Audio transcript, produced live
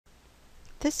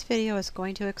This video is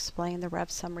going to explain the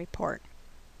REVSUM report.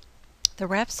 The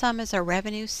REVSUM is a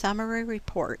revenue summary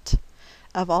report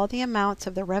of all the amounts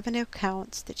of the revenue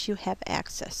accounts that you have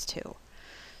access to.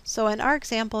 So in our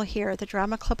example here, the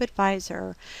Drama Club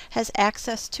advisor has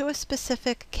access to a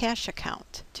specific cash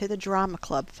account, to the Drama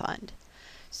Club fund.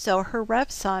 So her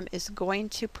REVSUM is going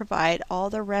to provide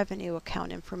all the revenue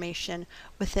account information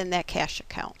within that cash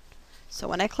account. So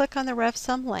when I click on the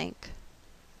REVSUM link,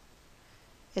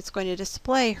 it's going to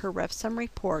display her REVSUM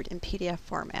report in PDF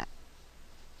format.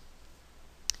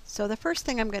 So the first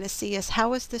thing I'm going to see is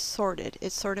how is this sorted?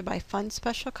 It's sorted by Fund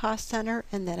Special Cost Center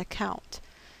and then Account.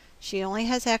 She only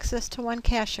has access to one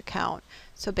cash account,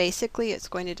 so basically it's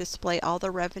going to display all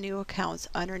the revenue accounts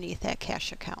underneath that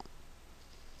cash account.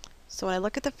 So when I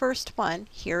look at the first one,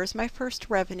 here is my first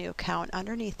revenue account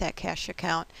underneath that cash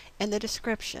account and the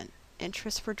description,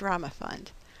 Interest for Drama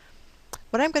Fund.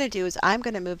 What I'm going to do is I'm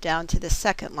going to move down to the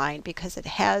second line because it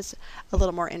has a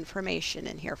little more information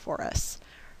in here for us.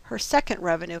 Her second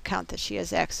revenue account that she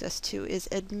has access to is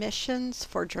Admissions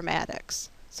for Dramatics.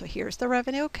 So here's the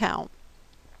revenue account.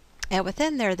 And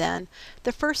within there then,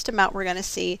 the first amount we're going to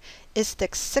see is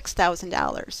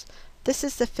 $6,000. This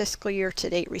is the fiscal year to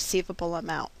date receivable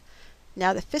amount.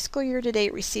 Now the fiscal year to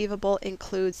date receivable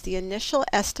includes the initial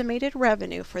estimated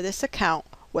revenue for this account,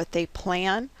 what they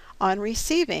plan on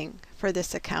receiving for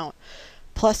this account,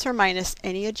 plus or minus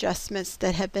any adjustments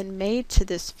that have been made to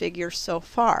this figure so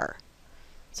far.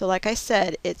 So like I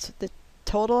said, it's the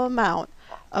total amount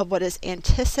of what is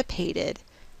anticipated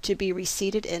to be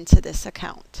receipted into this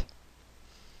account.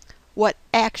 What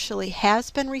actually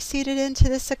has been receipted into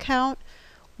this account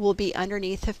will be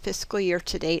underneath the fiscal year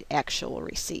to date actual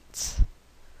receipts.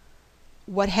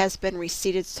 What has been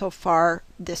receipted so far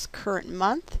this current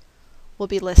month will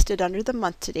be listed under the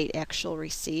month to date actual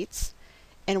receipts,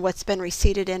 and what's been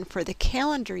receipted in for the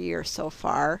calendar year so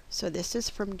far, so this is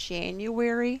from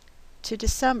January to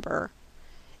December,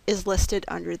 is listed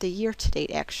under the year to date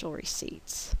actual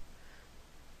receipts.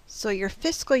 So your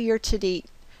fiscal year to date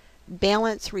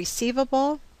balance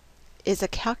receivable is a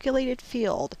calculated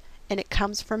field, and it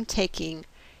comes from taking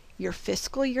your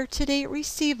fiscal year to date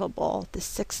receivable, the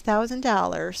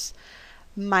 $6,000,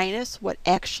 minus what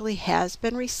actually has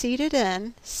been receipted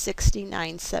in,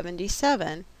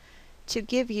 $69.77, to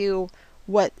give you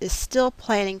what is still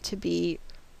planning to be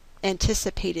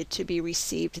anticipated to be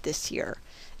received this year.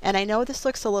 And I know this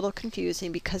looks a little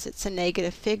confusing because it's a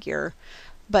negative figure,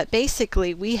 but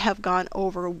basically we have gone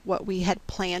over what we had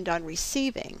planned on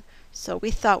receiving. So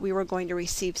we thought we were going to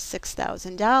receive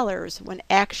 $6,000 when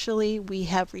actually we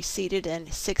have receipted in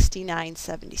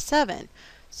 $69.77.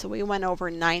 So we went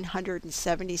over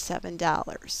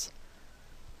 $977.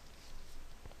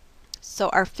 So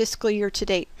our fiscal year to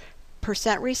date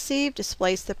percent received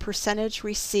displays the percentage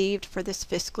received for this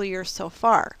fiscal year so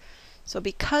far. So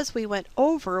because we went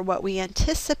over what we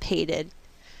anticipated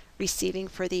receiving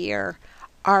for the year,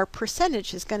 our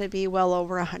percentage is going to be well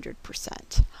over 100%.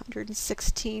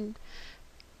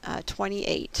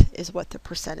 116.28 is what the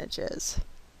percentage is.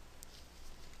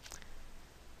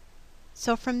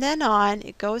 So from then on,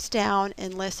 it goes down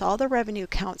and lists all the revenue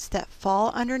accounts that fall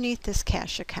underneath this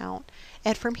cash account.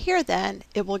 And from here then,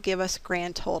 it will give us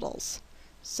grand totals.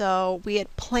 So we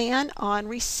had planned on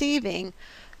receiving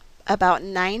about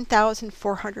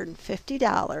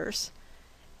 $9,450.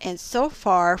 And so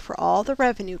far, for all the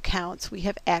revenue counts, we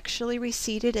have actually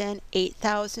receipted in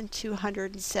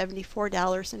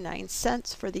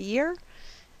 $8,274.09 for the year,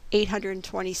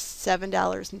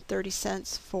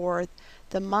 $827.30 for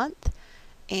the month,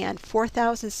 and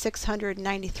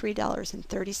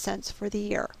 $4,693.30 for the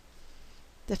year.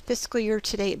 The fiscal year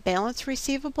to date balance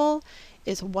receivable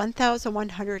is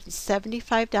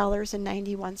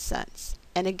 $1,175.91.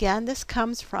 And again, this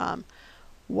comes from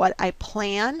what I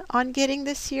plan on getting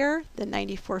this year, the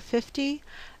 $94.50,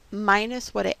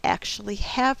 minus what I actually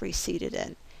have receipted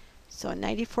in. So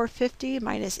 $94.50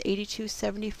 minus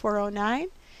 $82.74.09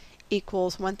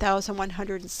 equals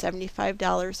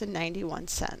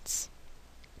 $1,175.91.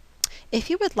 If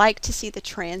you would like to see the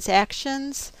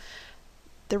transactions,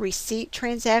 the receipt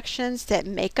transactions that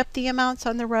make up the amounts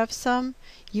on the REVSUM,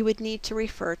 you would need to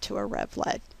refer to a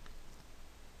RevLed.